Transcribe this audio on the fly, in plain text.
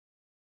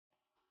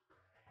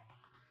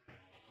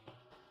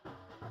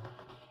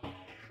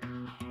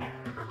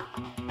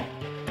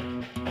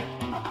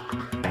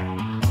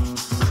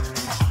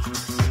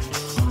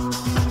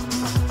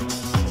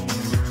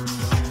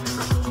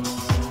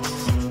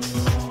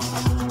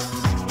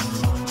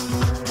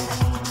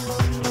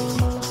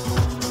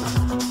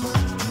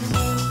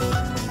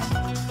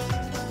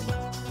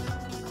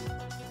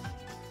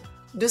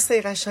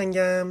دوستای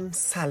قشنگم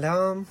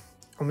سلام،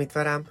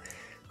 امیدوارم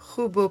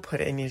خوب و پر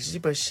انرژی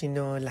باشین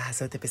و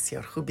لحظات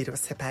بسیار خوبی رو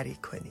سپری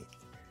کنین.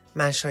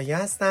 من شایعه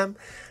هستم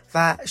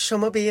و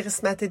شما به یه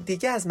قسمت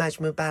دیگه از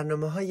مجموع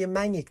برنامه‌های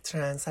من یک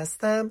ترنس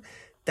هستم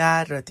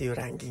در رادیو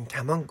رنگین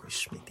کمان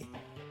گوش میدین.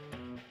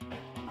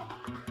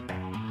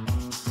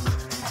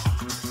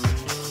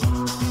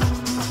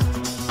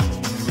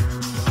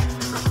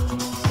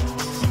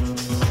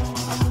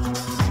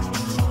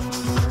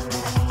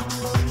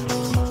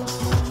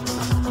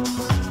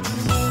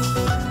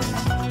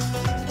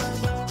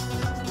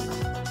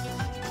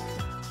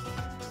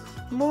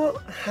 ما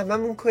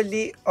هممون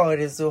کلی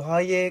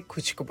آرزوهای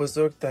کوچیک و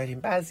بزرگ داریم.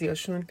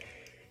 بعضیاشون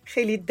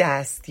خیلی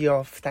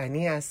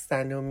دستیافتنی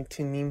هستن و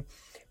میتونیم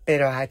به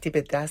راحتی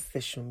به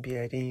دستشون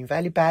بیاریم،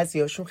 ولی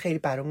بعضیاشون خیلی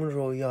برامون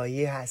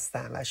رویایی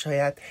هستن و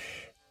شاید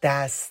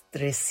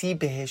دسترسی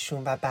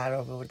بهشون و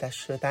برآورده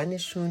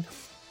شدنشون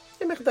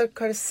یه مقدار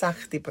کار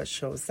سختی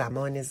باشه و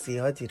زمان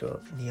زیادی رو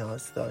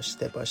نیاز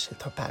داشته باشه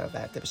تا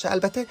برآورده بشه.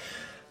 البته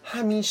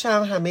همیشه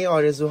هم همه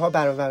آرزوها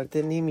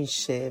برآورده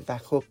نمیشه و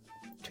خب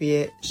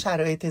توی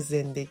شرایط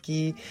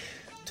زندگی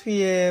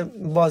توی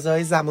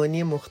بازه‌های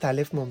زمانی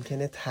مختلف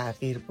ممکنه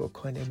تغییر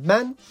بکنه.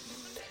 من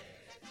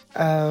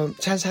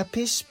چند شب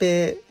پیش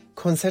به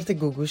کنسرت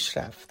گوگوش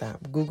رفتم.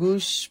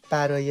 گوگوش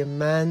برای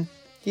من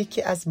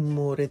یکی از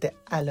مورد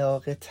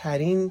علاقه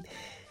ترین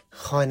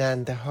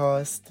خواننده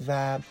هاست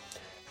و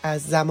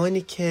از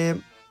زمانی که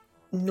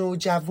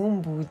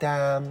نوجوان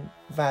بودم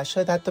و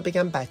شاید حتی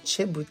بگم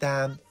بچه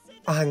بودم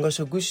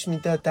آهنگاشو گوش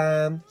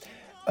میدادم،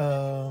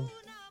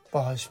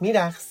 باهاش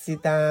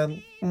میرقصیدم.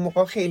 اون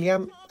موقع خیلی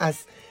هم از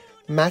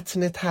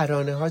متن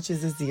ترانه ها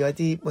چیز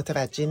زیادی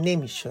متوجه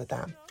نمی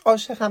شدم.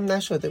 عاشق هم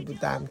نشده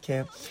بودم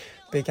که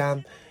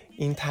بگم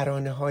این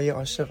ترانه های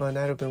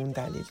عاشقانه رو به اون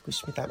دلیل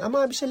گوش میدم،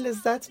 اما همیشه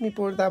لذت می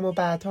بردم و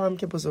بعدها هم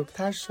که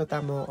بزرگتر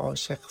شدم و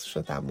عاشق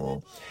شدم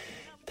و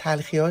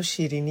تلخی ها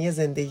شیرینی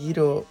زندگی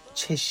رو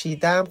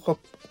چشیدم، خب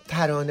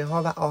ترانه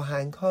ها و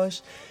آهنگ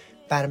هاش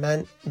بر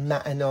من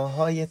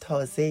معناهای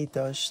تازه‌ای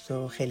داشت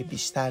و خیلی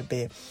بیشتر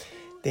به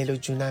دل و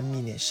جونم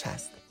می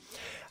نشست.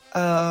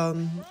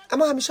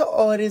 اما همیشه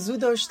آرزو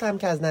داشتم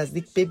که از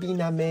نزدیک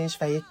ببینمش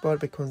و یک بار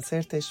به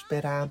کنسرتش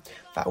برم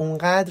و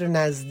اونقدر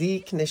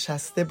نزدیک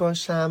نشسته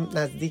باشم،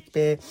 نزدیک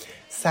به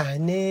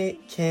صحنه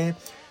که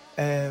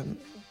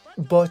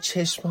با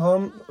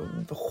چشمهام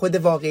خود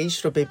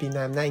واقعیش رو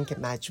ببینم، نه اینکه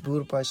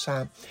مجبور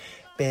باشم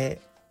به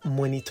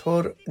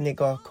مونیتور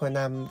نگاه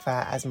کنم و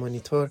از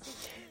مونیتور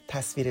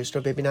تصویرش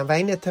رو ببینم. و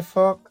این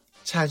اتفاق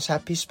چند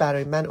شب پیش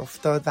برای من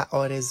افتاد و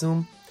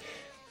آرزوم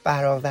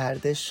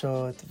برآورده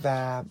شد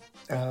و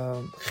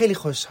خیلی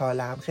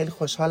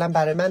خوشحالم.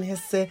 برای من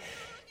حس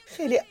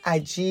خیلی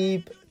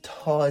عجیب،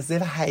 تازه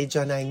و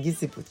هیجان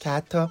انگیزی بود که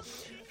حتی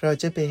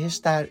راجع بهش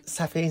در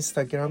صفحه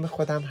اینستاگرام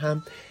خودم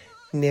هم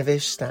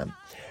نوشتم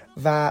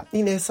و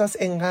این احساس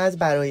انقدر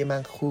برای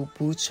من خوب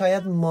بود.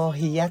 شاید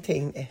ماهیت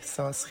این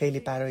احساس خیلی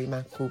برای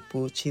من خوب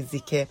بود، چیزی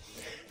که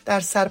در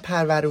سر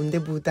پرورونده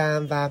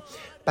بودم و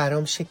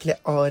برام شکل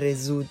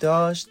آرزو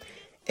داشت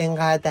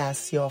انقدر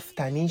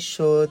دستیافتنی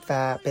شد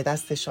و به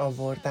دستش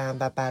آوردم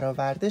و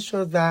برآورده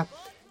شد و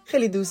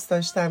خیلی دوست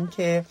داشتم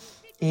که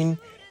این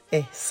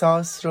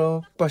احساس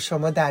رو با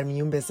شما در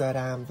میون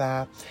بذارم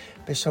و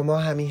به شما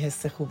همین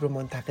حس خوب رو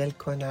منتقل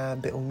کنم،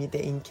 به امید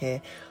این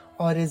که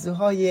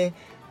آرزوهای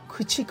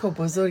کوچیک و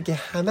بزرگ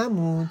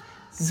هممون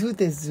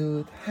زود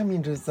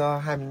همین روزا،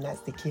 همین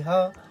نزدیکی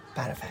ها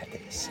برآورده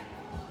بشه.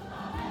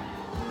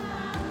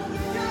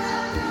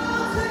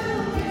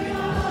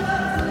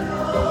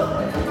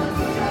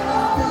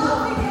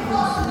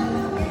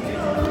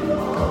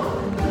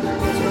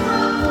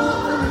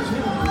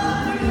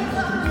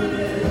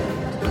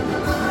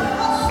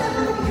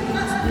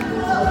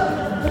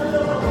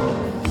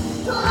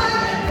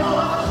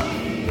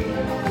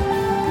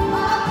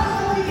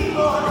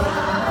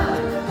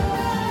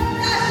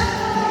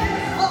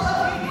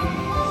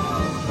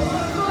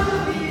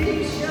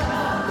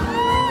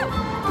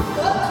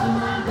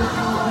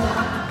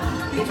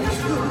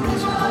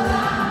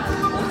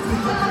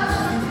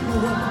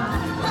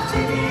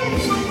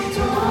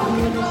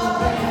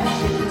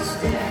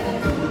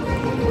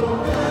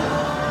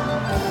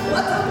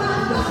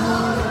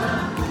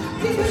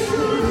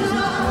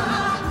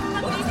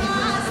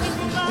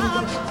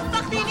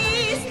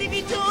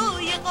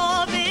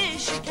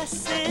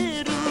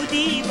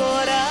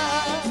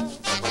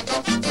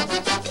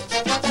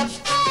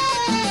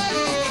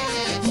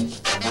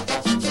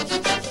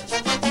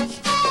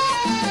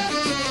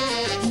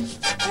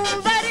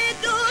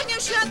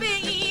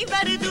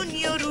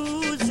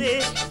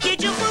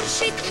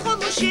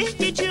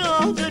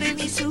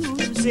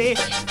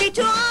 بی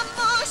تو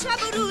اما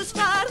شب و روز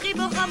فرقی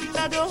با هم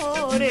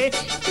نداره،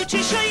 تو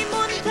چشای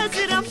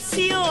منتظرم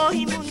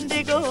سیاهی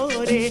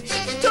موندگاره.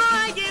 تو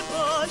اگه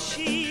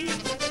باشی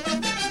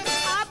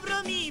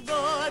ابرا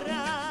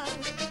میبارم،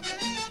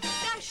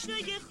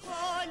 دشتای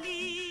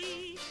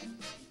خالی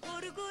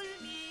پرگل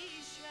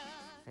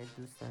میشم. خیلی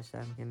دوست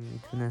داشتم که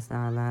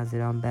میتونستم الان از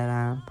ایران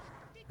برم،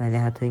 ولی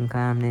حتی این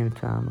کارم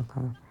نمیتونم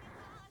بکنم.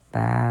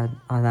 بعد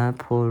آدم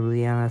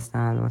پررویی هم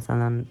هستن،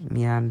 مثلا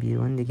میرم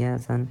بیرون دیگه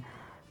اصلا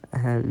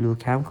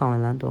لوکم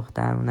کاملا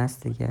دخترونه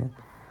است دیگه،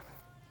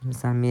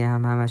 مثلا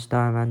میرم همش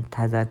دارم من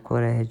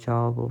تذکر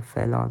حجاب و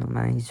فلان و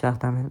من هیچ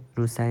وقت هم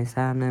روسری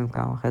سرم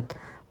نمیکنم. خیلی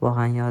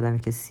واقعا یادم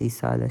که 30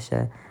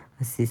 سالشه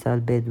و 30 سال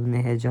بدون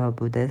حجاب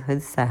بوده، خیلی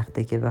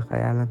سخته که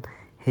بخوای الان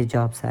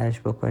حجاب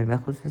سرش بکنیم، و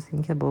خصوص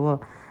این که بابا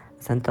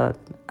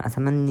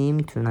اصلا من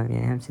نمیتونم،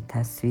 یعنی همچین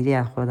تصویری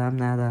از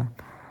خودم ندارم.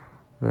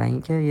 و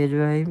اینکه یه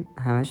جورایی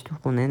همش تو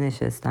خونه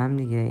نشستم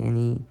دیگه،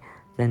 یعنی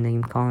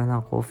زندگیم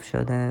کاملا قفل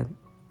شده،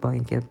 با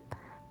اینکه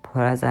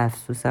پر از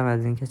افسوسم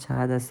از اینکه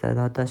چقدر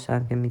استعداد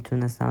داشتم که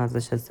میتونستم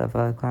ازش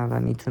استفاده کنم و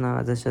میتونم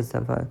ازش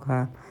استفاده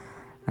کنم،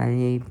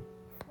 ولی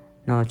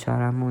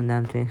ناچارم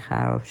موندم تو این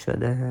خراب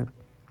شده،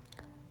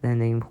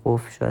 زندگیم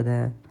قفل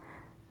شده.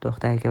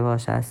 دختری که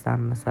باشه هستم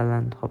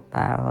مثلا، خب به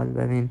هر حال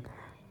ببین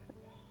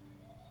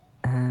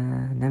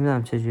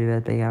نمیدونم چجوری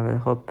بهت بگم، ولی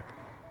خب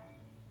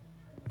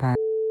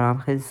برام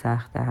خیلی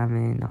سخته همه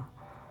اینا.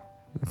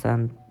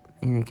 مثلا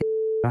اینه که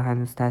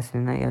هنوز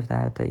تصمیم نگرفته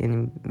حتی،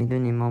 یعنی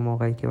میدونیم ما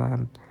موقعی که با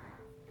هم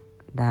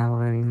در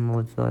واقع این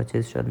موضوع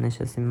چیز شد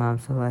نشستیم ما هم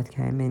صحبت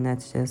کردیم، به این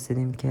نتیجه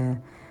رسیدیم که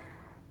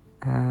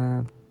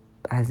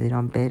از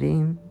ایران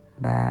بریم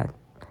و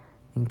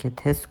اینکه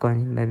تست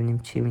کنیم ببینیم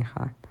چی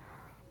میخوان.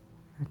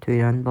 تو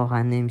ایران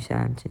واقعا نمیشه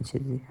همچین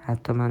چیزی،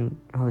 حتی من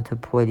رابطه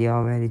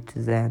پلی‌آمری تو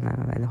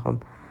ذهنم، ولی خب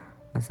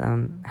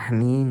مثلا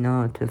همه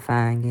اینا تو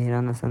فرهنگ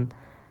ایران اصلا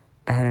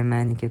برای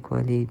منی که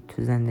کلی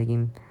تو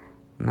زندگیم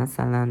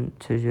مثلا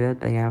چجوریت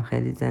بگم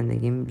خیلی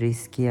زندگیم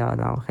ریسکیه،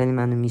 آدم خیلی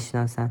منو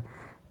میشناسن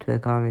تو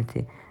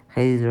کامیونیتی،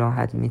 خیلی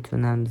راحت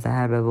میتونم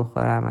ضربه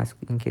بخورم از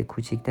اینکه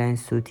کوچکترین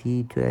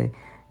سوتی تو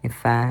این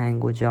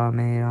فرهنگ و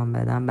جامعه ایران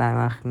بدم بر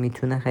من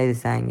میتونه خیلی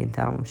سنگین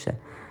تموم شه،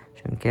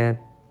 چون که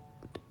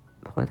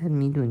خودت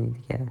میدونی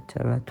دیگه،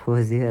 چرا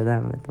توضیح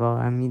بدم،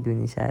 واقعا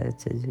میدونی شاید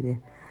چجوریه.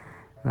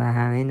 و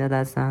همه اینا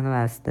دست منو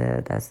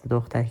بسته، دست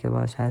دختر که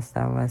باش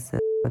هستم بسته،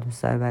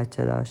 دوستای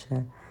بچه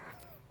داشته،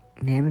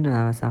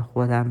 نمیدونم مثلا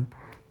خودم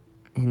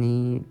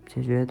یعنی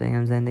چجوری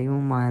بگم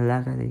زندگیمون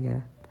معلقه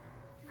دیگه.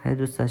 خیلی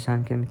دوست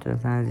داشتم که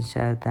میتونستم از این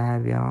شهر در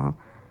بیام،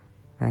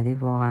 ولی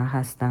واقعا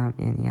هستم،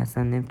 یعنی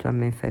اصلا نمیتونم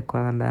به این فکر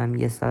کنم برم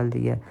یه سال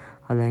دیگه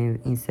حالا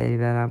این سری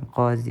برم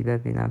قاضی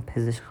ببینم،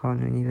 پزشک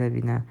قانونی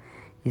ببینم،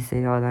 یه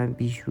سری آدم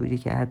بیشوری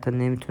که حتی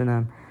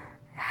نمیتونم،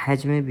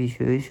 حجم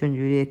بیشوریشون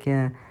جوریه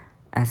که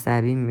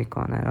عصبی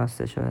میکنه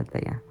راستش رو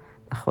بگم.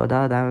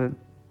 خدا آدم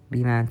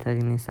بی‌منطقی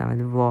نیستم،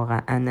 ولی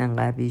واقعا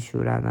انقدر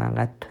بیشورم،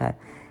 انقدر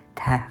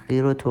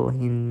تحقیر و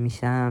توهین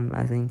میشم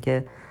از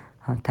اینکه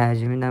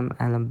ترجیح میدم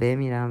الان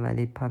بمیرم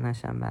ولی پا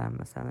نشم برم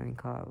مثلا این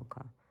کار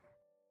بکنم.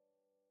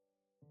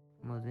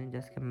 موضوع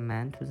اینجاست که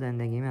من تو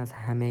زندگیم از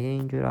همه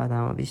اینجور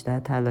آدم ها بیشتر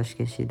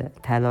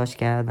تلاش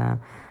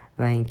کردم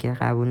و اینکه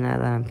قبول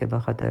ندارم که به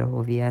خاطر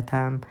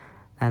هویتم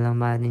الان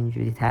باید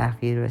اینجوری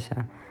تحقیر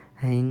بشم.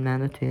 این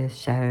منو توی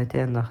شرایطی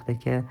انداخته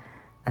که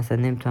اصلا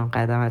نمیتونم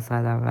قدم از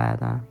قدم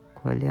بردارم.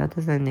 کلیات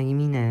زندگیم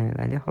اینه،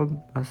 ولی خب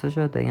راستش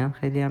رو بگم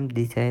خیلی هم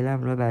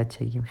دیتیلم رو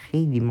بچگیم،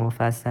 خیلی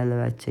مفصل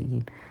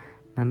بچگیم،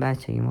 من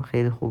بچگیمو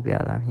خیلی خوب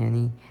یادم،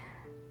 یعنی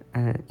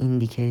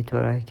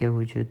ایندیکیتورهایی که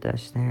وجود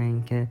داشته،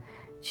 اینکه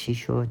چی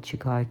شد، چی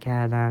کار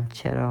کردم،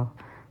 چرا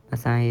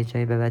مثلا یه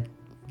جایی به بعد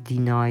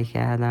دینای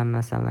کردم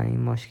مثلا این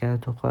مشکل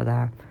تو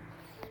خودم،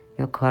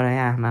 یا کارهای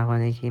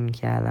احمقانه که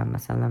میکردم،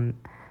 مثلا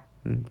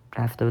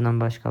رفته بودم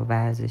باشگاه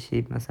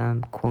ورزشی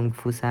مثلا کنگ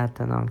فو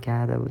ثبت نام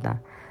کرده بودم،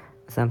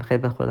 مثلا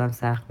خیلی به خودم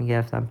سخت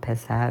میگرفتم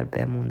پسر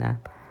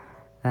بمونم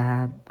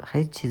و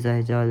خیلی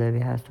چیزای جالبی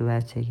هست تو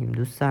بچگیم،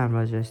 دوست دارم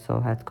راجعش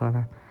صحبت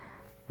کنم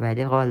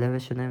ولی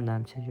غالبشو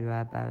نمیدونم چجوری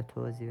باید برای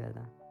توضیح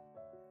بدم.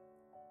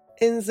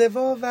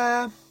 انزوا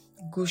و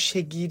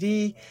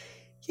گوشه‌گیری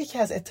یکی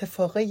از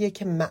اتفاقاییه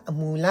که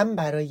معمولاً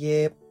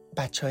برای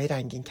بچه‌های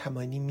رنگین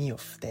کمانی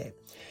میفته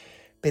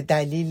به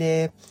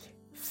دلیل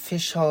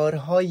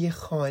فشارهای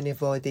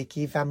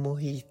خانوادگی و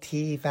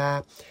محیطی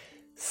و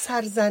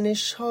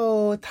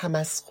سرزنش‌ها و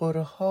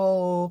تمسخرها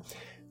و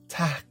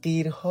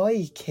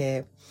تحقیرهایی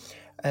که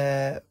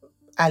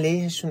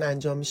علیهشون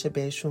انجام میشه،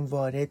 بهشون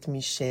وارد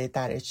میشه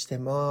در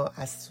اجتماع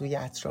از سوی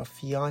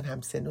اطرافیان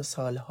همسن و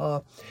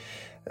سالها،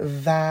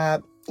 و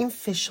این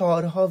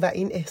فشارها و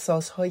این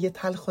احساسهای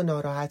تلخ و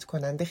ناراحت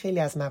کننده خیلی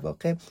از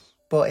مواقع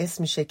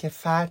باعث میشه که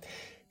فرد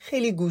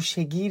خیلی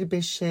گوشه‌گیر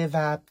بشه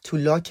و تو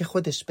لاک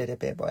خودش بره،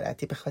 به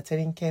عبارتی به خاطر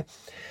اینکه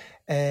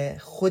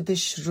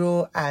خودش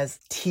رو از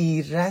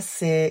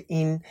تیررس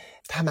این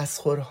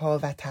تمسخرها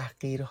و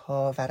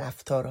تحقیرها و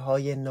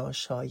رفتارهای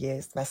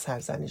ناشایست و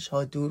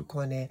سرزنشها دور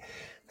کنه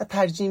و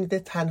ترجیح میده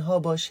تنها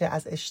باشه،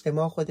 از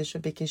اجتماع خودش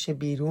رو بکشه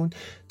بیرون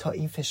تا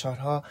این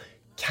فشارها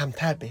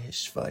کمتر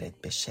بهش وارد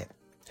بشه.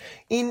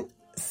 این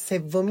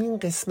سومین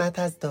قسمت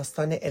از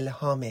داستان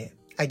الهامه.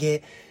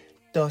 اگه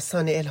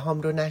داستان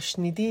الهام رو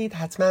نشنیدید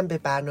حتما به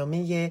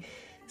برنامه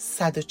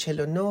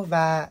 149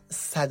 و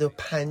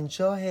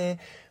 150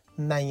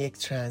 من یک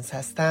ترنس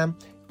هستم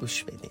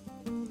گوش بدین.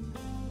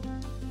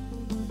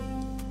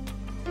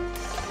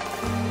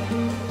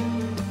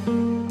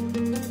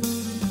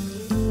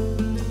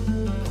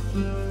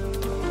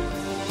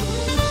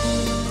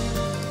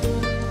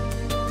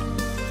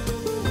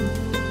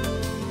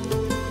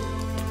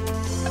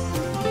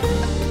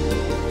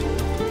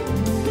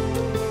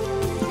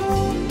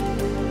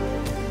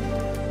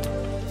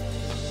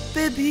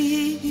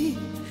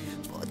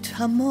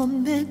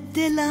 تمام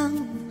دلم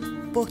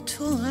با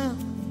تو هم،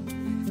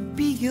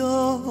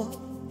 بیا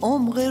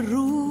عمق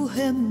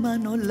روح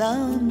منو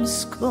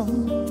لمس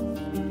کن،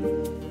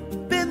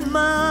 به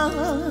من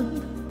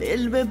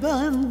دل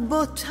ببند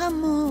با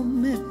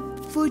تمام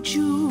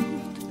وجود،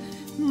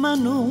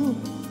 منو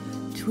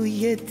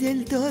توی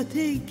دل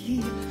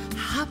دادگی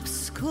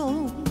حبس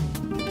کن،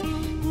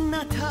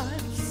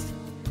 نترس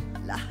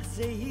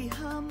لحظه ای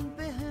هم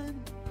بهم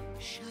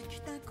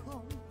شک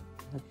نکن.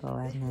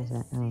 باور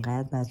نشه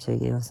انقدر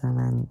بچگی واسه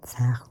من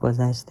سخت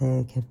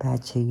گذشته که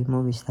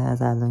بچگیمو بیشتر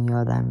از الان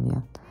یادم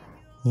میاد.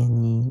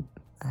 یعنی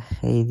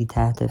خیلی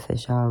تحت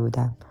فشار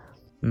بودم.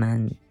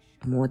 من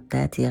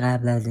مدتی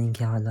قبل از این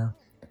که حالا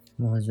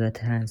موضوع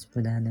ترنس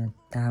بودن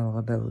در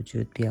واقع به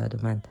وجود بیاد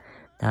و من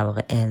در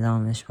واقع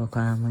اعلامش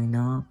بکنم و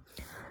اینا،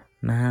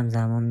 من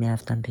همزمان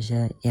میرفتم پیش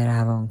یه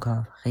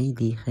روانکاو.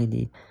 خیلی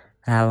خیلی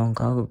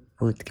روانکاو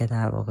بود که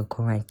در واقع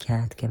کمک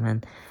کرد که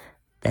من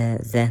به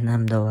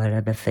ذهنم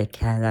دوباره به فکر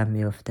کردم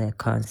بیفته،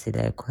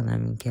 کانسیدر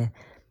کنم این که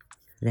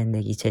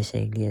زندگی چه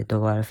شکلیه،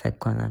 دوباره فکر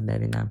کنم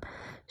ببینم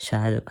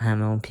شاید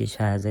همه اون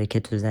پیش‌فرضایی که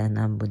تو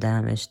ذهنم بوده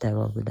هم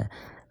اشتباه بوده.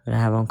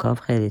 روانکاو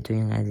خیلی تو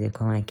این قضیه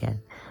کمک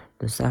کرد.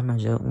 دوست دارم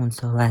راجع اون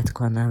صحبت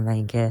کنم و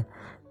اینکه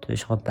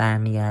توش خب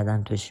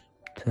برمیگردم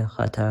توی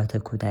خاطرات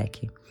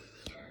کودکی.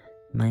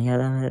 من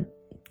یادم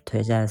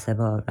توی جلسه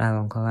با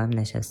روانکاو هم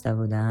نشسته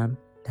بودم،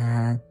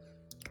 بعد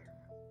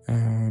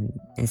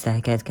این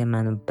سعی کرد که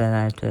منو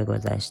ببر توی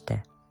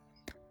گذشته.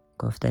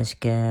 گفتش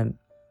که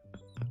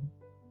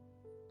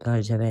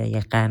راجع به یه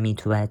غمی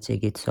تو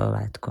بچگیت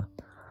صحبت کن.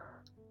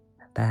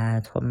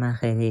 بعد خب من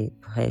خیلی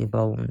خیلی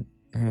با اون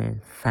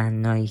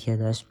فنایی که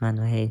داشت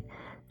منو هی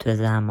تو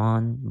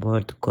زمان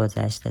برد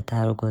گذشته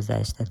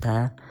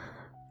تر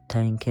تا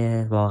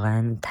اینکه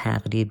واقعا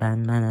تقریبا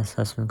من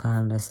احساس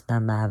میکنم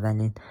رسیدم به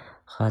اولین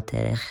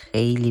خاطره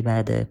خیلی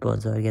بد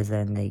بزرگ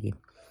زندگی.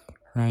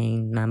 و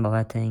این من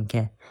بابت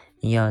اینکه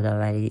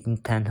یادآوری، این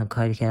تنها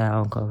کاری که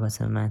روانکاو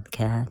واسه من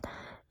کرد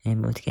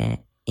این بود که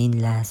این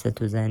لحظه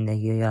تو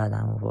زندگی رو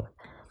یادم آورد.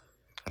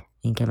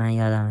 این که من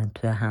یادم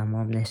توی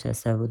حمام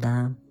نشسته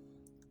بودم،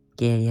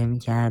 گریه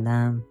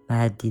میکردم،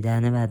 بعد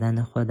دیدن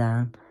بدن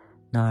خودم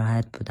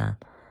ناراحت بودم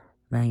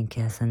و این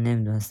که اصلا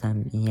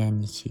نمیدونستم این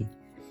یعنی چی.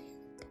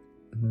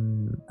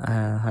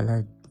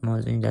 حالا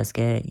موضوع اینجاست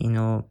که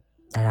اینو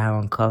در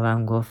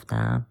روانکاوم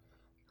گفتم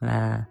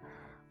و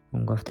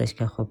اون گفتش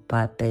که خب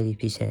باید بری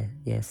پیش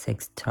یه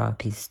سکس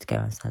تراپیست که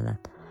مثلا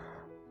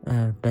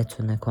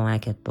بتونه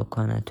کمکت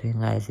بکنه تو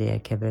این قضیه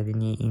که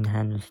ببینی این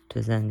هنوز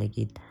تو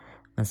زندگی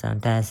مثلا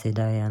تأثیر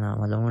داره یا نه.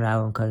 حالا اون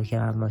روانکاوی که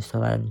من باش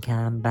صحبت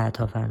میکردم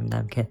بعدها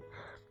فهمیدم که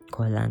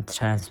کلا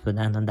ترنس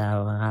بودن و در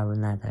واقع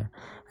قبول نداره،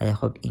 ولی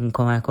خب این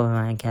کمک رو به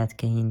من کرد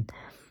که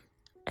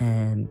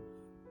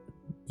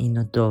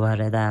اینو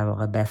دوباره در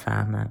واقع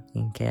بفهمم،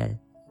 این که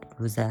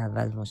روز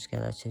اول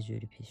مشکلات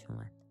چجوری پیش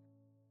اومد.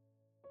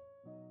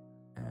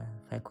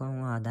 فکر کنم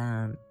اون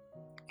آدم،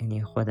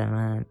 یعنی خود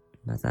من،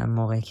 مثلا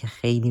موقعی که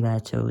خیلی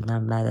بچه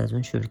بودم بعد از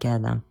اون شروع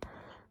کردم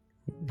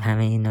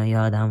همه اینا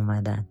یادم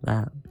اومدن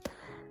و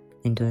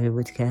اینطوری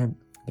بود که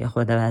یه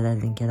خود بعد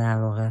از این که در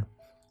واقع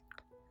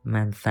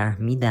من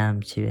فهمیدم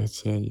چی به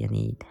چیه،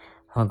 یعنی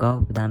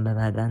آگاه بودم به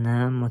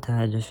بدنم،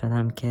 متوجه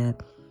شدم که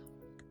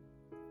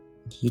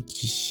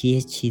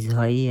یه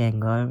چیزهایی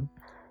انگار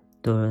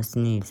درست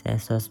نیست.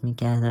 احساس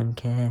میکردم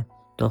که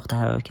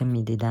دخترها که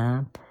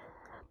میدیدم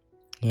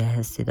یه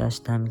حسی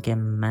داشتم که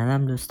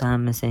منم دوست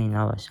دارم مثل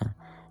اینا باشم.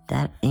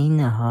 در این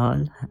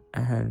حال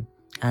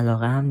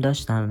علاقه هم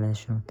داشتم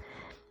بهشون.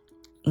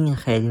 این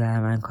خیلی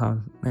برای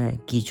من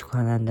گیج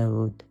کننده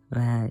بود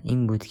و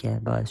این بود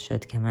که باعث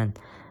شد که من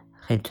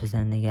خیلی تو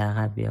زندگی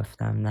عقب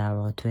بیافتم در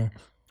واقع توی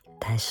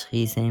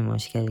تشخیص این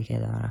مشکلی که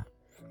دارم.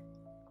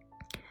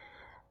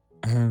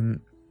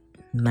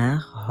 من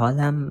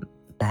حالم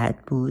بد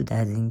بود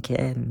از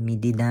اینکه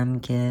میدیدم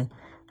که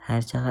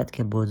هر چقدر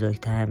که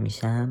بزرگتر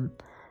میشم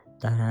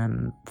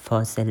دارم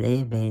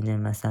فاصله بین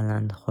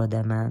مثلا خود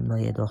من با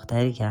یه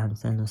دختری که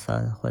همسن و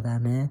سال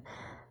خودمه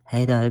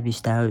هی داره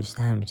بیشتر و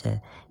بیشتر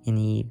میشه.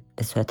 یعنی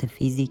به صورت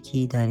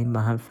فیزیکی داریم با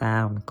هم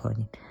فرق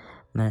میکنیم.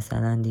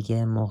 مثلا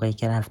دیگه موقعی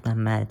که رفتم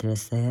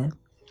مدرسه،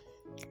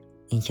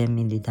 این که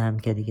میدیدم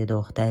که دیگه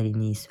دختری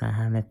نیست و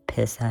همه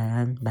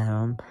پسرن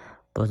برام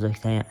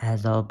بزرگترین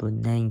عذاب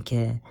بود. نه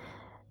اینکه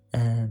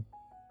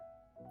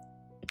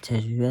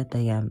چجوری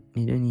بگم،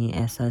 میدونی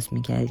احساس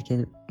میکردی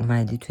که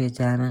اومدی توی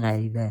جمع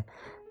غریبه.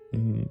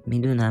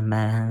 میدونم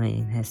برای همه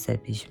این حسه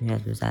پیش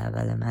میاد روز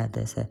اول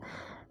مدرسه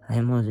و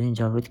این موضوع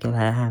اینجا بود که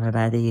برای همه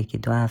بعد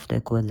 1-2 هفته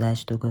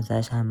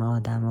گذشت همه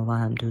آدم ها با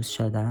هم دوست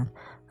شدن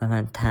و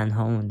من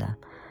تنها موندم.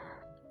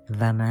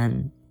 و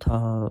من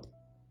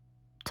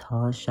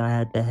تا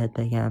شاید بهت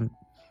بگم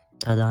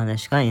تا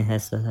دانشگاه این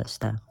حس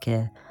داشتم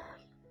که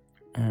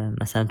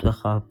مثلا تو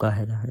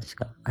خوابگاه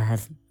دانشگاه و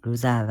از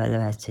روز اول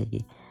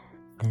بچگی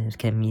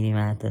که میری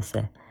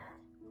مدرسه،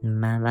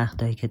 من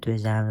وقتایی که توی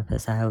جمع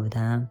پسر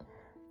بودم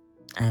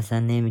اصلا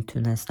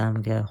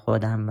نمیتونستم که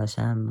خودم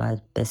باشم و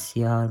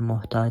بسیار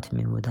محتاط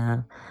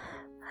میبودم.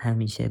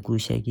 همیشه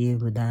گوشگیر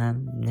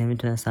بودم،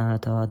 نمیتونستم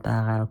ارتباط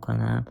برقرار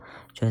کنم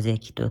جز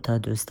 1-2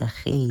 دوست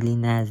خیلی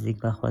نزدیک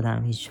به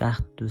خودم. هیچ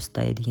وقت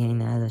دوستای دیگه ای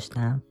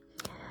نداشتم.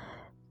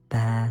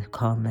 بعد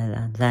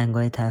کاملا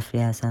زنگای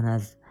تفریح اصلا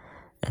از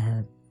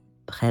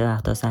خیلی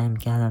وقتا سعی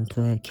میکردم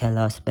توی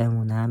کلاس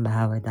بمونم به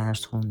هوای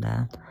درس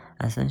خوندن.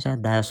 اصلا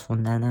شاید درس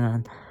خوندن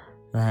من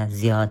و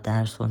زیاد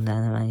درس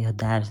خوندن من یا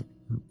درس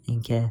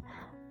اینکه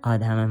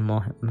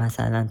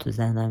مثلا تو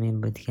ذهنم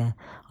این بود که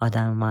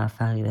آدم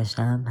موفقی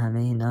بشم، همه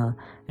اینا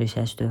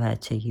ریشش تو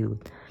بچگی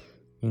بود.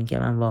 اینکه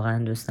من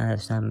واقعا دوست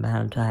نداشتم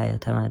برم تو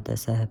حیاط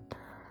مدرسه.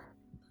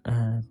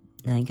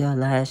 اینکه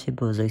حالا هرچی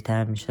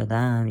بزرگتر می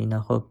شدم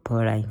اینا خب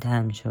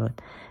پررنگ‌تر می شد.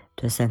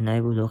 تو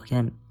سنهای بلوغ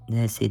که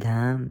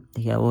رسیدم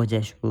دیگه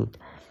اوجش بود.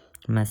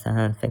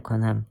 مثلا فکر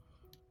کنم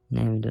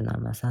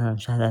نمیدونم مثلا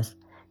شاید از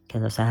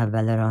کلاس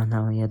اول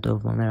راهنمایی یا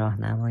دوم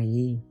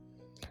راهنمایی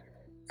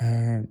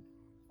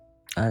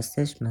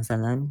راستش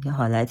مثلا یه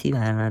حالتی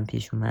برای من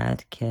پیش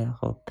اومد که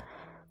خب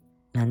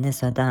من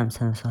نسبت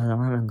همسن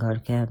سالم هم انگار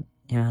که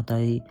یه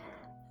مقداری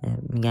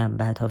میگم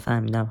بعدها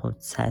فهمیدم خب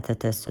سطح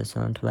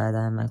تستوسترون تو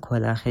بدن من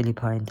کلا خیلی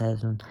پایین تر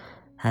از اون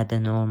حد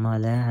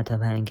نرماله. حتی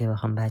برای اینکه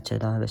بخوام بچه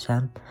دار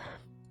بشم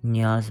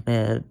نیاز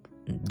به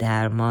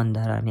درمان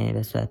دارم، یعنی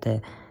به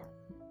صورت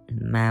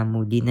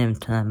معمولی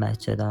نمیتونم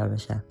بچه دار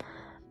بشم.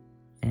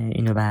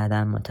 اینو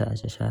بعدم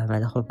متوجه شدم.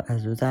 ولی خب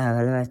از روز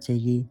اول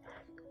بچگی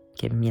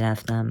که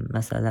میرفتم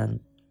مثلا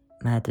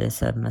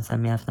مدرسه، مثلا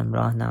میرفتم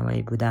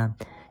راهنمایی بودم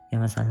یا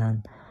مثلا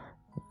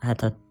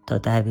حتی تا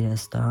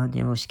دبیرستان،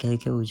 یه مشکلی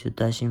که وجود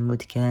داشت این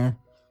بود که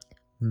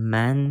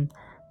من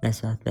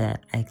نسبت به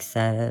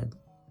اکثر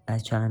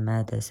بچه‌های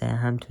مدرسه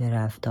هم توی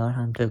رفتار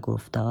هم توی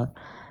گفتار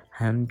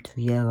هم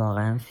توی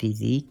واقعا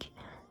فیزیک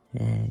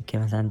که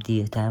مثلا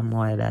دیرتر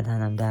موهای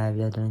بدنم در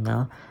بیاد و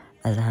اینا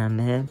از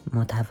همه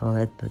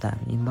متفاوت بودم.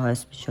 این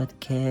باعث می شد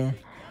که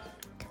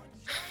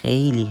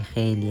خیلی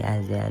خیلی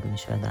اذیت می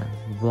شدم،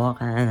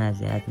 واقعا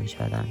اذیت می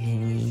شدم.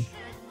 یعنی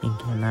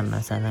اینکه من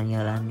مثلا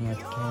یادم میاد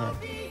که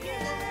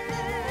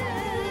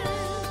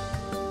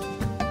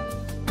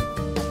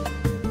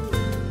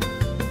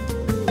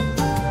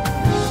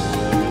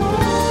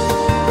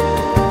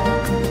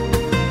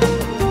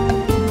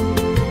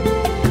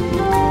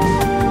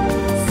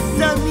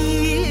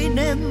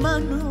زمین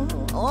من و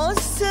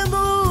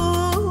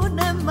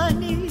آسمون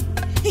منی،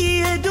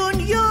 یه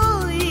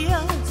دنیایی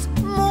از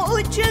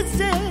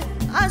معجزه،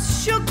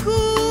 از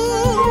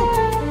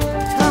شکوه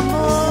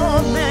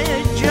تمام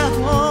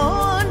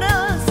جهان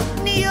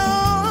است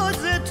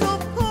نیاز تو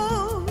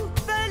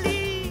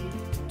ولی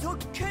تو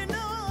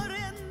کنار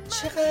من.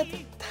 چقدر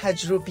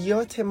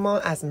تجربیات ما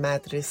از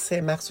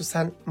مدرسه،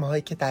 مخصوصا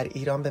ماهایی که در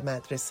ایران به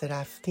مدرسه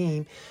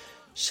رفتیم،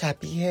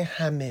 شبیه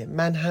همه.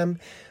 من هم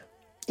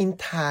این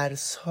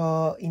ترس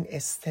ها، این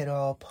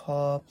استراب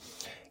ها،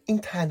 این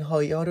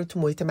تنهایی ها رو تو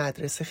محیط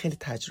مدرسه خیلی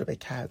تجربه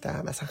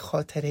کردم. مثلا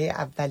خاطره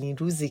اولین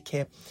روزی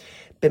که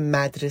به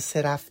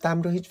مدرسه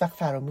رفتم رو هیچ وقت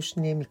فراموش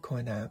نمی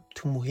کنم.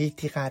 تو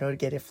محیطی قرار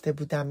گرفته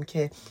بودم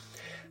که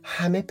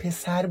همه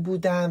پسر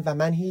بودن و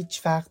من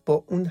هیچ وقت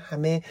با اون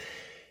همه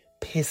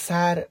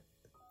پسر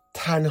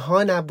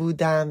تنها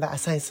نبودم و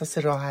اصلا احساس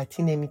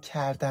راحتی نمی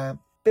کردم.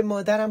 به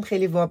مادرم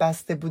خیلی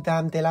وابسته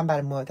بودم، دلم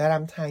بر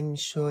مادرم تنگ می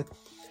شد.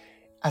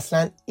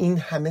 اصلا این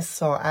همه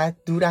ساعت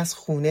دور از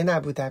خونه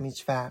نبودم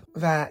هیچ وقت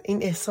و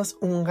این احساس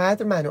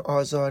اونقدر منو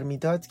آزار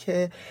میداد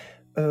که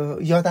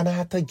یادم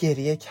حتی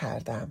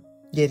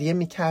گریه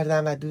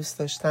میکردم و دوست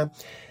داشتم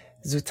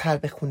زودتر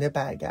به خونه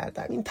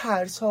برگردم. این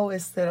ترس ها و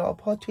استراب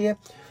ها توی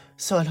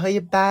سالهای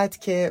بعد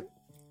که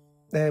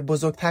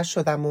بزرگتر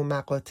شدم و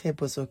مقاطع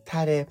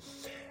بزرگتر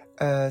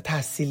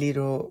تحصیلی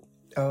رو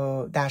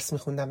درس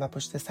میخوندم و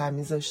پشت سر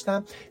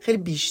میذاشتم خیلی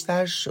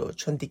بیشتر شد،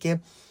 چون دیگه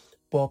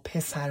با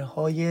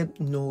پسرهای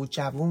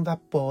نوجوان و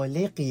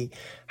بالغی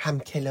هم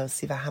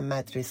کلاسی و هم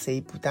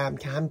مدرسه‌ای بودم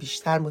که هم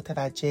بیشتر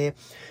متوجه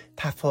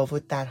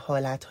تفاوت در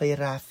حالتهای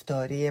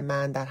رفتاری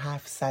من، در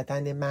حرف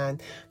زدن من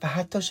و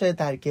حتی شاید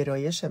در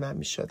گرایش من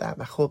می شدم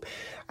و خب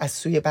از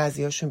سوی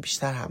بعضی هاشون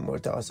بیشتر هم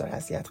مورد آزار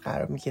اذیت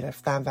قرار می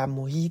گرفتم و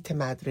محیط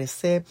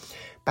مدرسه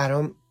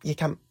برام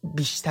یکم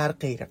بیشتر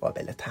غیر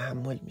قابل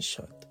تحمل می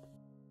شد.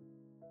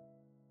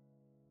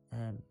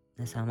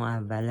 مثلا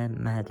اول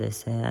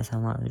مدرسه،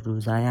 اصلا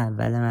روزای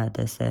اول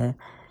مدرسه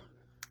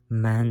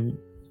من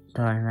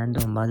دائما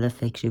دنبال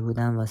فکری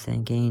بودم واسه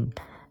اینکه این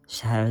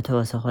شرایط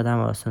واسه خودم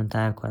آسان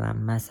تر کنم.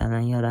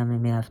 مثلا یادم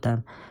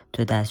میرفتم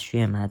تو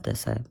دستشوی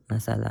مدرسه،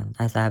 مثلا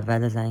از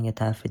اول زنگ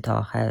تفریح تا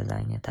آخر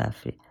زنگ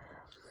تفریح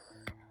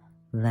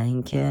و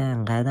اینکه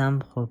انقدرم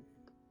خب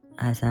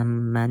اصلا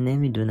من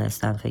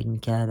نمیدونستم، فکر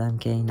میکردم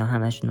که اینا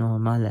همش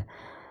نرماله.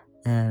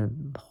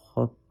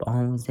 خب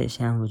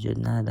آموزش هم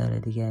وجود نداره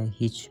دیگه،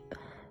 هیچ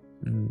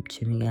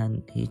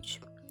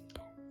هیچ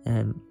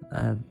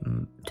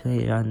تو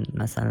ایران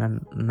مثلا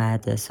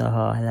مدرسه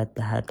ها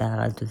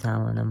حداقل تو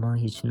زمان ما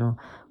هیچ نوع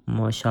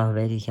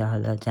مشاوری که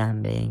حالا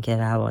جنبه این که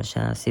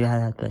روانشناسی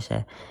بلد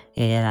باشه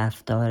یا یه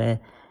رفتار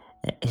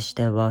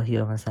اشتباهی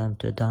رو مثلا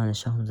تو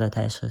دانش آموزا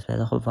تشخیص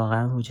بده خب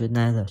واقعا وجود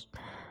نداشت.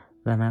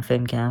 و من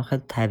فکر می‌کردم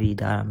خیلی طبیعی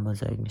دارم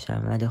بزرگ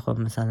میشم، ولی خب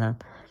مثلا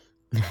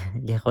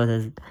یه خود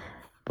از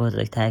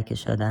بزرگتر که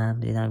شدم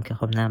دیدم که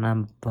خب نه،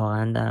 من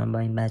واقعا دارم با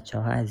این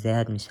بچه‌ها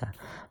اذیت میشم.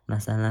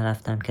 مثلا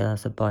رفتم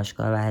کلاس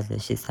باشگاه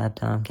ورزشی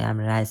ثبت نام کردم،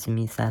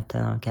 رسمی ثبت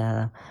نام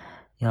کردم،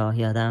 یا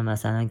یادم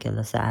مثلا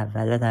کلاس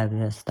اول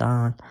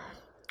دبیرستان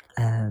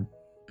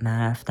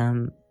من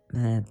رفتم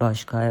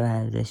باشگاه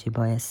ورزشی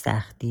با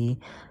سختی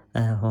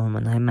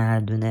هورمون‌های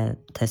مردونه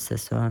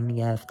تستوسترون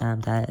میگرفتم،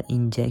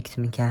 اینجکت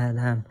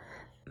میکردم،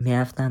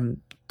 میرفتم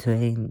تو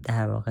این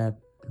در واقع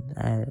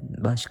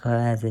باشگاه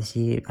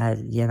ورزشی.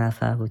 از یه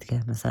نفر بود که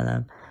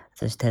مثلا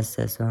ازش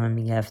تستوسترون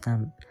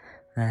میگرفتم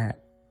و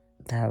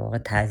در واقع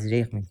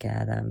تزریق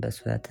میکردم به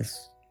صورت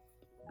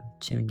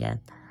چی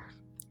میگن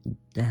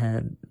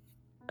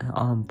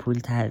آمپول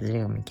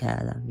تزریق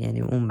میکردم،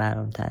 یعنی اون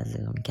برام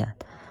تزریق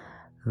میکرد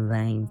و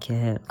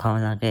اینکه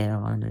کاملا غیر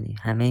قانونی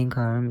همه این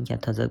کارا رو میکرد.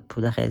 تازه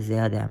پول خیلی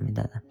زیادی هم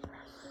میدادم.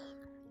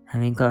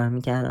 همه این کارا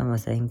میکردم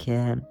واسه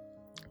اینکه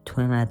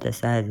توی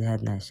مدرسه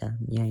اذیت نشم،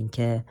 یا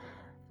اینکه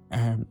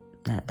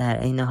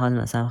در این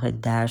حال مثلا خیلی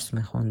درس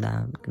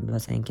میخوندم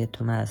واسه اینکه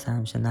تو مدرسه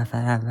همیشه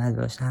نفر اول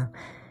باشم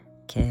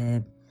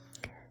که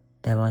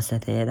به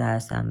واسطه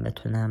درسم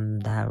بتونم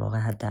در واقع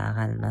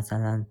حداقل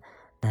مثلا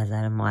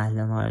نظر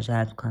معلم‌ها رو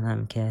جلب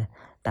کنم که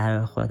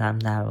برای خودم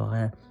در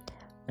واقع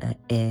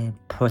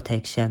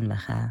پروتکشن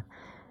بخرم،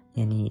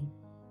 یعنی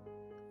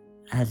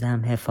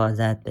ازم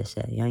حفاظت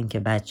بشه. یا اینکه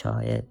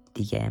بچه‌های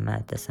دیگه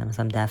مدرسه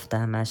مثلا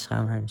دفتر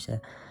مشقم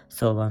همیشه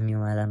صبح می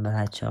اومدن به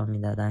بچه‌ها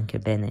میدادن که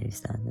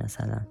بنویسن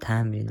مثلا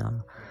تمرین‌ها رو.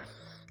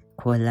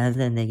 کلا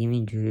زندگیم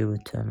اینجوری بود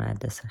تو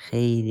مدرسه،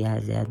 خیلی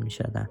اذیت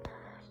می‌شدن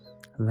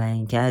و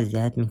اینکه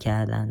اذیت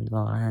می‌کردن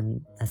واقعا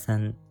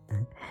اصلا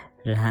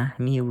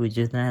رحمی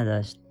وجود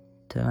نداشت.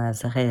 تو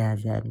مدرسه خیلی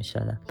اذیت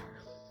می‌شدم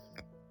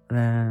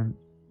و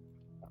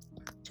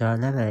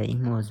جالبه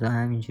این موضوع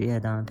همینجوری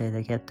ادامه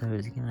پیدا کرد تا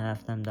روزی که من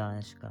رفتم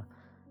دانشگاه.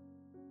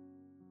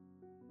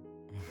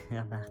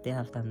 وقتی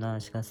رفتم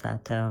دانشگاه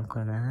ثبت نام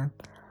کنم،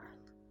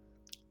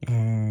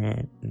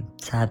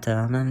 ثبت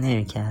نامم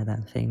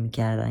نمی‌کردن، فکر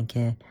می‌کردن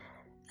که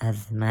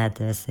از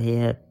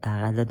مدرسه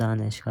بغل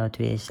دانشگاه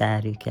توی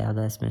شهری که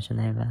حالا اسمشو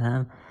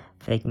نمیبرم،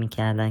 فکر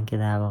می‌کردن که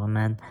در واقع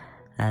من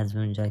از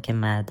اونجا که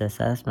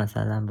مدرسه است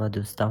مثلا با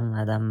دوستام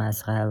اومدم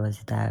مسخره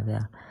بازی در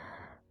بیارم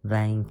و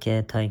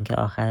اینکه تا اینکه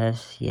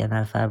آخرش یه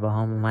نفر با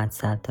هم اومد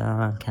ثبت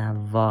نامم که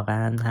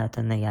واقعا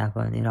حتی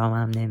نگهبانی رام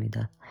هم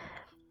نمیداد.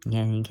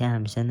 یعنی که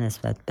همیشه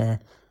نسبت به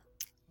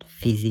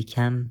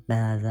فیزیکم به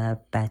نظر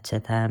بچه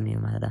تر می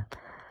اومدم.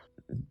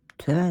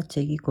 توی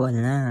بچگی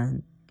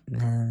کلن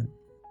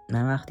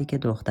من وقتی که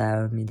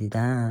دختر رو می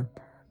دیدم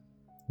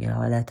یه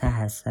حالت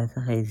حسرت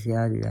خیلی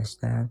زیادی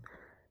داشتم،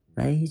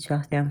 ولی هیچ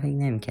وقتی هم فکر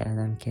نمی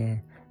کردم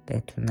که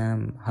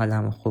بتونم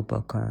حالم رو خوب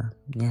بکنم.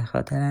 یه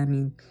خاطر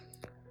همین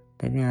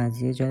ببین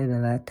از یه جایی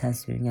به بعد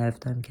تصمیم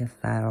گرفتم که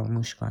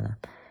فراموش کنم.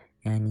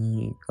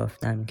 یعنی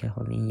گفتم که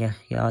خب این یه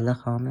خیال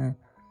خامه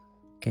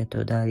که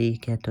تو داری،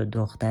 که تو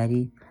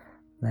دختری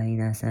و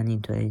این اصلا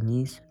اینطوری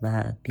نیست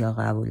و بیا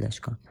قبولش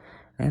کن.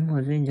 و این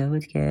موضوع اینجا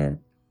بود که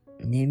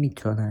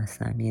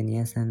نمیتونستم، یعنی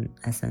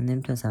اصلا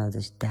نمیتونستم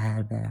ازش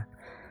در برم.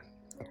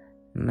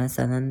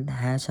 مثلا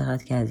هر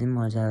چقدر که از این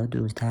ماجرا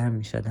دورتر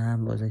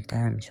میشدم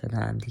بزرگتر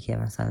میشدم دیگه،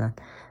 مثلا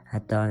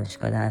حتی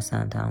دانشگاه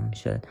درسم تمام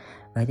میشد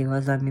ولی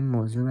بازم این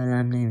موضوع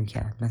بلم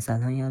نمیکرد.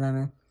 مثلا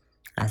یادمه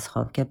از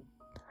خواب که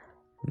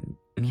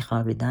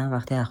میخوابیدم،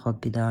 وقتی از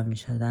خواب بیدار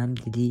میشدم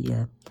دیدی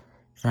یه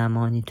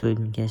زمانی طول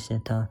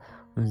میکشه تا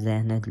اون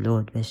ذهنت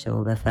لود بشه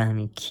و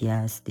بفهمی کی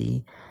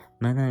هستی.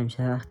 من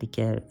همیشه وقتی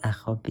که از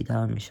خواب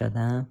بیدار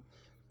میشدم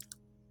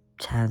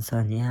چند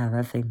ثانیه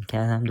اول فکر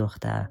میکردم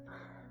دختر،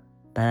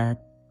 بعد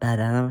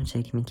بدنم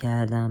چک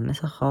میکردم،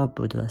 مثل خواب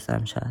بود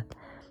واسم. شاید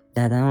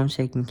بدنم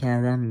چک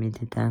میکردم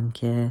میدیدم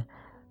که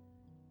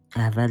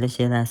اولش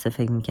یه لحظه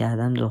فکر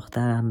میکردم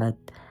دخترم، بعد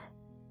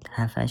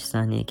 7-8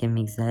 ثانیه که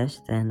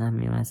میگذشت ذهنم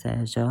میومد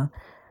سر جا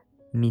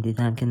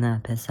میدیدم که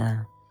نه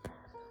پسرم.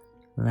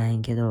 و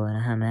اینکه دوباره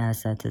همه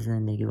حسرت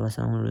زندگی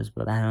واسه اون روز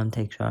برام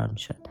تکرار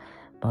میشد.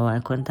 باور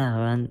کن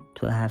تقریبا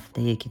تو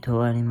هفته یکی تو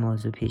بار این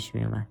موضوع پیش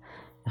میومد.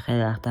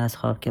 خیلی وقت از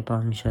خواب که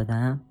پا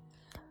میشدم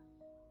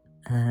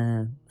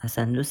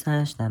اصلا دوست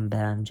نداشتم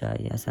برم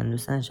جایی، اصلا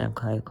دوست نداشتم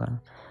کاری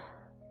کنم.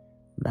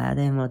 بعد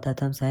این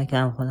مدت هم سعی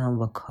کردم خودم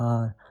با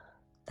کار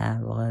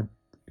در واقع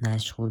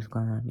مشغول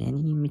کنم.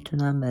 یعنی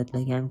میتونم بهت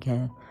بگم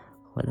که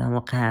خودم رو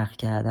غرق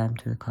کردم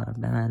توی کار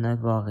به معنای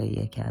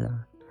واقعی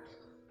کلمه.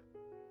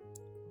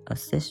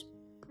 راستش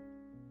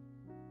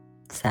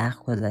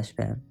سخت گذشت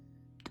بهم،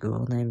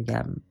 دروغ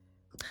نمیگم،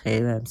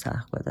 خیلی بهم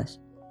سخت گذشت.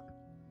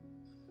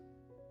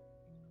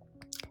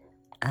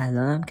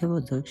 الانم که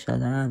بزرگ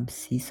شدم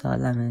 30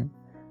 سالمه،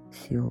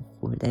 30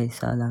 خورده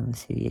سالمه،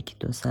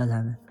 31-2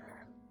 سالمه،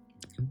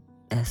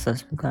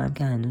 احساس میکنم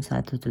که هنوز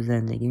حتی تو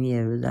زندگیم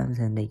یه روزم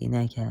زندگی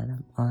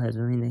نکردم.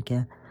 آرزوم اینه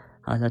که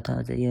حالا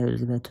تازه یه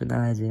روزی بتونم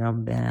از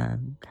ایران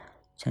برم،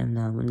 چه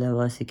می‌دونم اون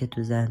لباسی که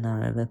تو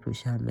ذهنمه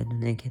بپوشم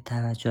بدون اینکه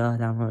توجه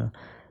آدم رو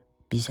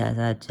بیش از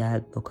حد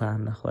جلب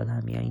بکنم به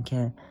خودم، یا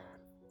اینکه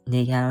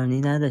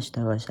نگرانی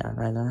نداشته باشم.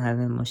 الان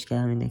همه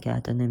مشکلم اینه که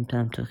حتی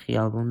نمیتونم تو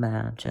خیابون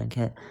برم، چون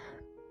که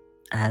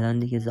الان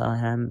دیگه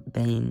ظاهرم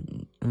به این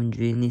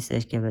اونجوری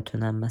نیستش که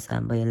بتونم مثلا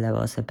با یه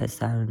لباس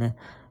پسرونه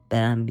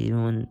برم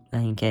بیرون و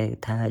اینکه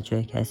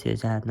توجه کسی رو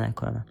جلب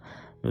نکنم.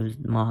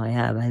 ماهای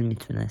اول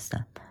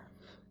میتونستم،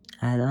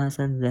 الان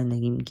اصلا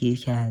زندگیم گیر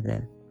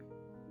کرده.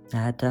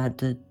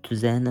 حتی تو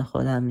ذهن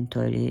خودم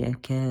اینطوریه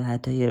که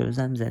حتی یه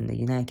روزم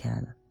زندگی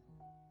نکردم،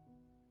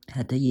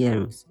 حتی یه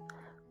روز.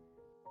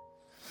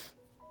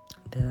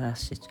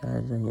 ببخشید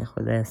چرا یه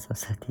خود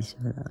احساساتی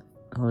شدم،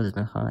 عذر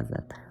میخوام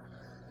ازت.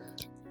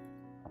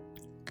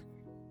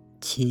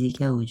 چیزی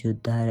که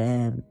وجود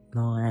داره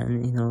واقعا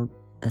اینو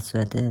به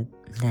صورت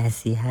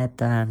نصیحت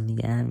دارم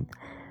میگم،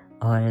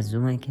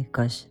 آرزومه که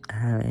کاش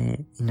همه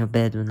اینو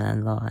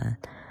بدونن. واقعا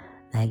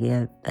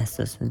اگه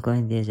احساس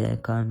میکنید یه جای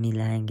کار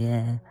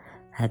میلنگه،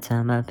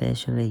 حتما باید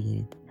بهشو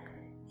بگیرید.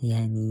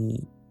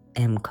 یعنی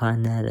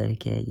امکان نداره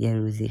که یه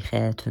روزی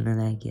خیرتون رو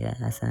نگیره،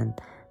 اصلا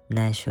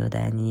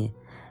نشدنیه.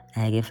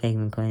 اگه فکر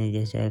میکنید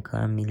یه جای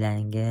کار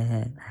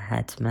میلنگه،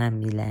 حتما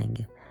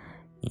میلنگه.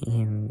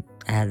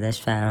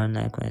 ازش فرار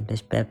نکنید،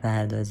 بهش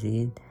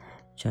بپردازید،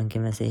 چون که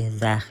مثل یه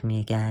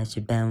زخمیه که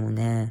هرچی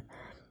بمونه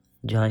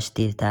جاش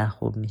دیرتر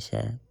خوب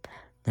میشه.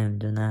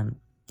 نمیدونم،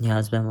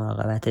 نیاز به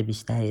مراقبت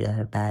بیشتری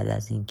داره بعد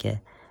از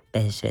اینکه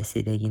بهش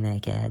رسیدگی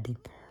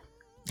نکردید.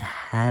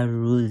 هر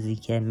روزی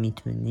که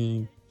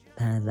میتونید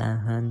به نظر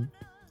من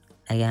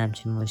اگه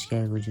همچین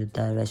مشکل وجود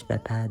داره بهش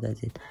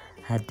بپردازید،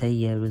 حتی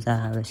یه روز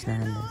عقبش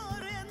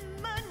نندازید.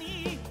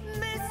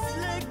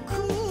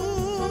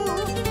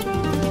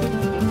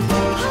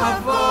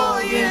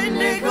 هوای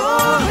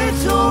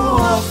نگاه تو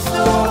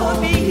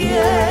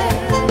آفتابیه،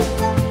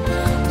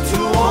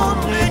 تو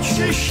عمر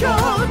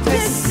چشات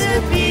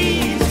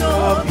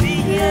سپیدابیه،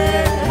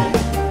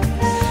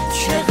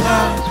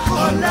 چقدر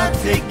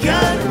حالت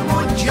گرم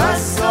و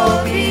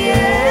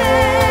جذابیه.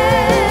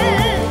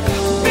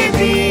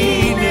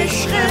 ببین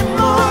عشق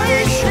ما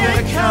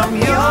عشق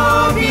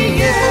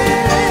کمیابیه،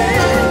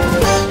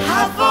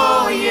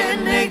 هوای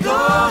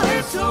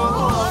نگاه تو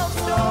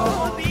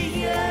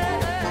آفتابیه،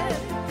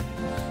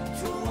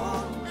 تو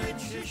عمر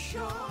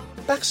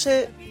چشات. بخش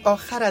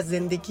آخر از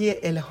زندگی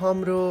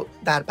الهام رو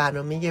در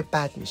برنامه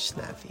بعد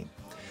میشنویم.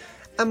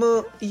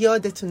 اما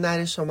یادتون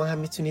نره شما هم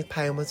میتونید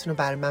پیاماتون رو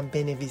بر من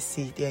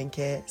بنویسید یا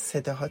اینکه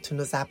صداهاتون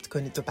رو ضبط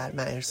کنید و بر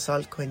من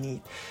ارسال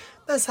کنید.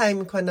 من سعی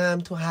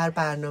میکنم تو هر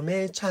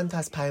برنامه چند تا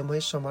از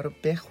پیام‌های شما رو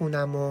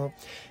بخونم و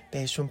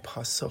بهشون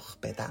پاسخ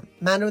بدم.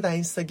 من رو در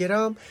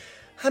اینستاگرام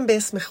هم به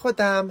اسم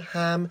خودم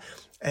هم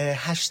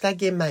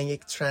هشتگ من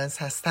یک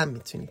ترنس هستم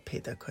میتونید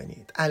پیدا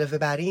کنید. علاوه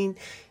بر این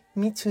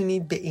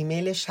میتونید به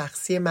ایمیل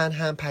شخصی من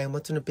هم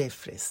پیاماتون رو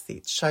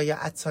بفرستید،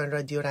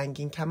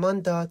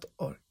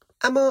 shaya@radioranginkaman.org.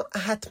 اما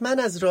حتما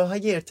از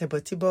راه‌های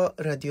ارتباطی با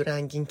رادیو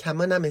رنگین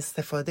کمان هم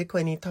استفاده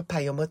کنید تا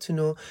پیاماتون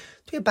رو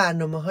توی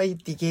برنامه‌های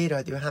دیگه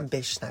رادیو هم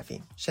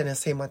بشنویم.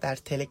 شناسه ما در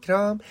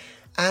تلگرام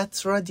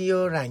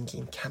 @رادیو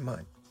رنگین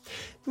کمان.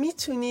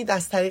 میتونید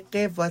از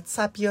طریق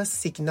واتساپ یا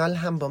سیگنال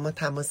هم با ما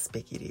تماس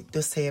بگیرید.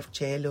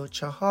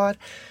 2044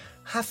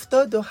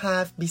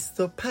 77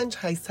 25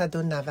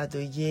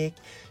 891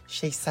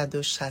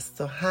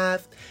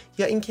 667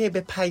 یا اینکه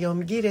به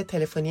پیامگیر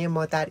تلفنی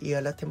ما در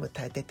ایالات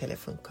متحده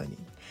تلفن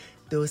کنید.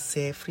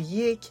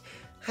 201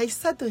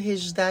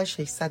 818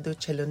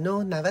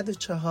 649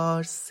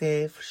 94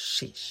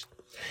 06.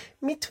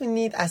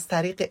 میتونید از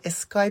طریق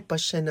اسکایپ با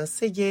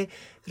شناسه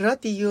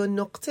رادیو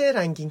نقطه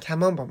رنگین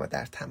کمان با ما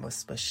در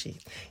تماس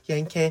باشید یا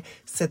اینکه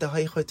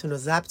صداهای خودتون رو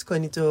ضبط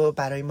کنید و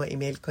برای ما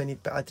ایمیل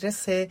کنید به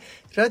آدرس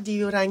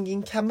رادیو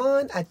رنگین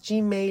کمان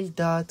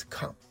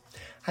 @gmail.com.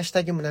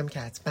 هشتگمون هم که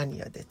حتما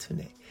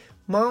یادتونه،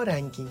 ما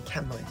رنگین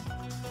کمانی.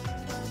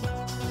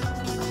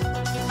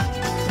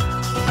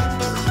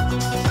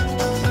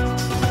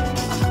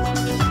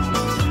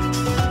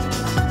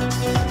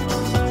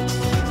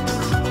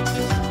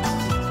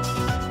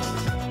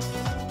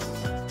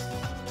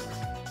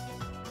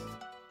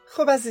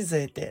 خب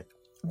عزیزای دل،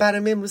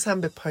 برنامه امروز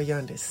هم به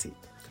پایان رسید.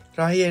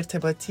 راه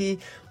ارتباطی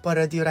با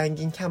رادیو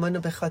رنگین کمان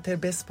رو به خاطر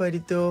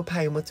بسپارید و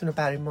پیاماتون رو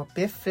برای ما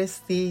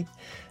بفرستید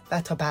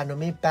و تا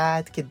برنامه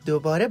بعد که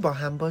دوباره با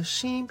هم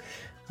باشیم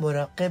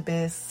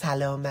مراقب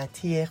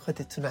سلامتی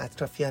خودتون و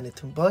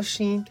اطرافیانتون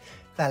باشین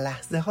و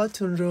لحظه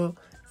هاتون رو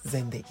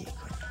زندگی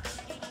کنید.